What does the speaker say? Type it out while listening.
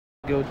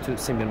go to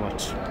Symbian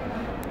Watch.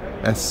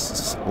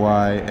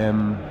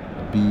 SYMBIAN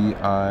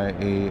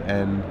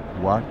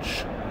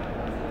watch.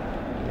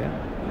 Yeah,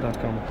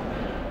 .com.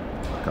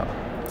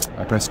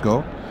 I press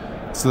go.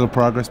 This little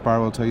progress bar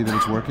will tell you that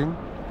it's working.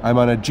 I'm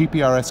on a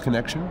GPRS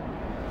connection.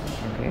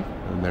 Okay.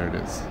 And there it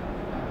is.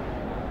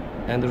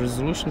 And the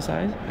resolution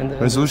size? And the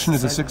resolution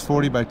is a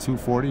 640 by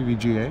 240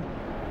 VGA.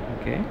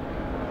 Okay.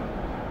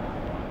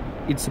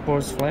 It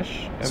supports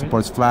Flash?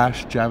 Supports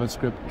Flash,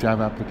 JavaScript,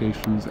 Java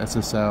applications,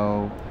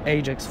 SSL.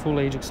 Ajax, full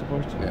Ajax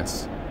support?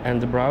 Yes.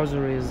 And the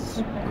browser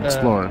is...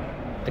 Explorer.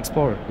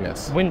 Explorer?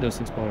 Yes. Windows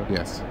Explorer?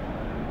 Yes.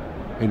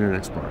 Internet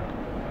Explorer.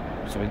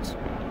 So it's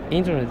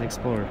Internet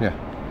Explorer? Yeah.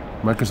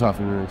 Microsoft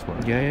Internet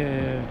Explorer.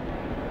 Yeah.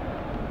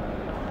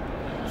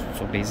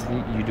 So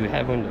basically, you do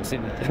have Windows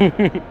in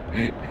it.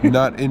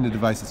 Not in the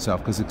device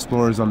itself, because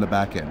Explorer is on the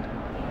back end.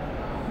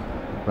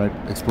 Right?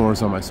 Explorer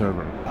is on my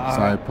server. So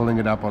I'm pulling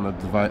it up on a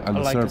device on the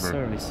like server. a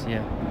service,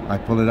 yeah. I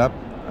pull it up,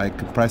 I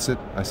compress it,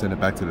 I send it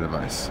back to the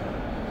device.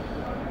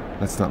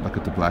 Let's not look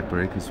at the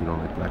BlackBerry because we don't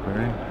like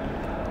BlackBerry.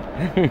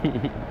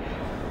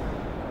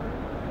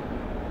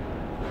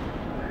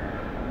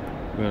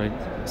 Well,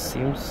 it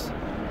seems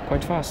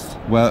quite fast.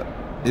 Well,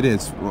 it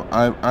is. Well,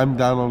 I'm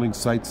downloading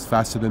sites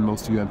faster than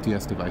most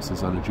UMTS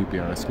devices on a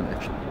GPRS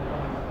connection.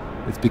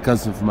 It's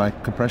because of my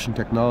compression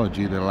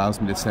technology that allows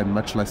me to send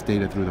much less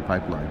data through the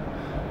pipeline.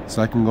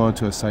 So I can go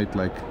into a site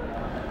like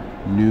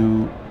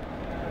New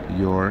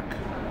York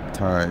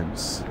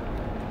Times.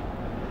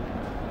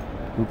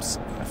 Oops,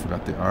 I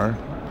forgot the R.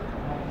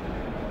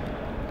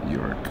 New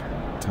York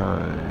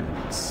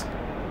Times.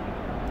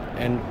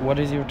 And what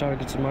is your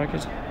target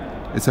market?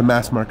 It's a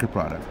mass market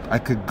product. I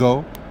could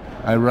go,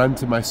 I run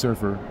to my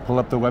server, pull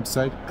up the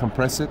website,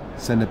 compress it,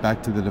 send it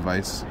back to the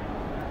device.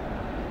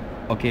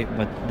 Okay,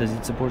 but does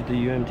it support the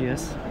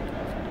UMTS?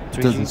 3G?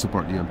 It doesn't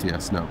support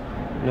UMTS, no.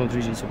 No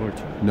 3G support?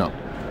 No.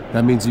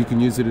 That means you can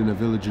use it in a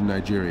village in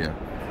Nigeria.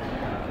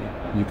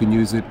 Okay. You can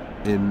use it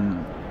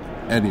in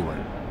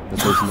anywhere that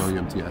there's no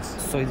UMTS.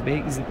 So it's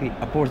basically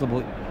a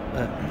portable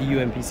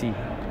UMPC.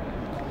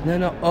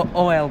 No,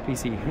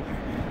 OLPC.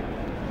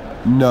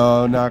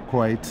 No, not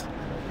quite.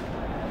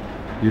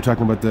 You're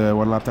talking about the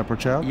one laptop per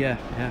child? Yeah.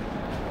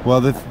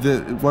 Well, the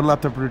one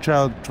laptop per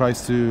child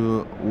tries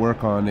to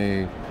work on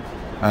a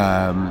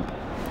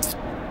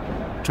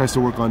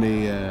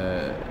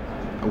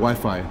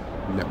Wi-Fi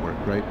network,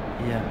 right?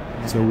 Yeah.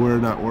 So we're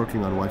not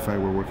working on Wi-Fi.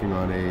 We're working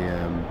on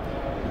a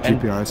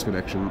GPRS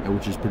connection,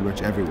 which is pretty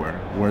much everywhere.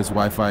 Whereas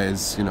Wi-Fi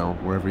is,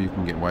 wherever you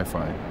can get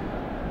Wi-Fi.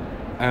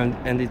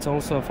 And it's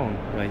also a phone,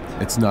 right?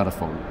 It's not a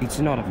phone. It's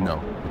not a phone.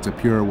 No, it's a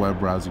pure web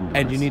browsing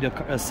device. And you need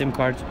a SIM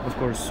card, of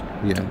course.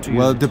 Yeah.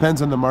 Well, it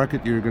depends on the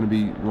market you're going to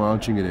be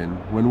launching it in.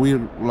 When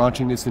we're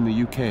launching this in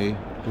the UK,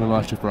 we'll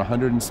launch it for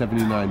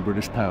 179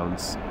 British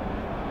pounds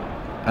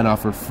and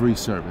offer free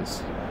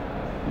service.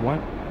 What?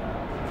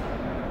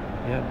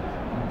 Yeah,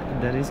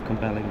 that is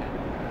compelling.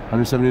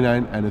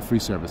 179 and a free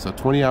service. So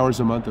 20 hours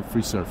a month of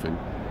free surfing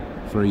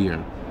for a year.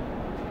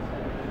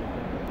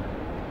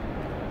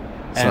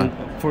 And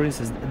for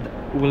instance,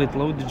 will it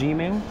load the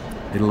Gmail?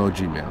 It'll load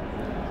Gmail.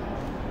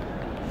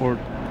 Or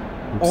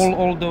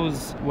all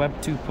those Web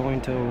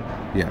 2.0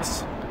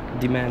 yes.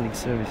 demanding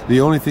services?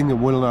 The only thing it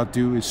will not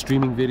do is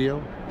streaming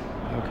video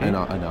okay. and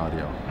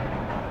audio.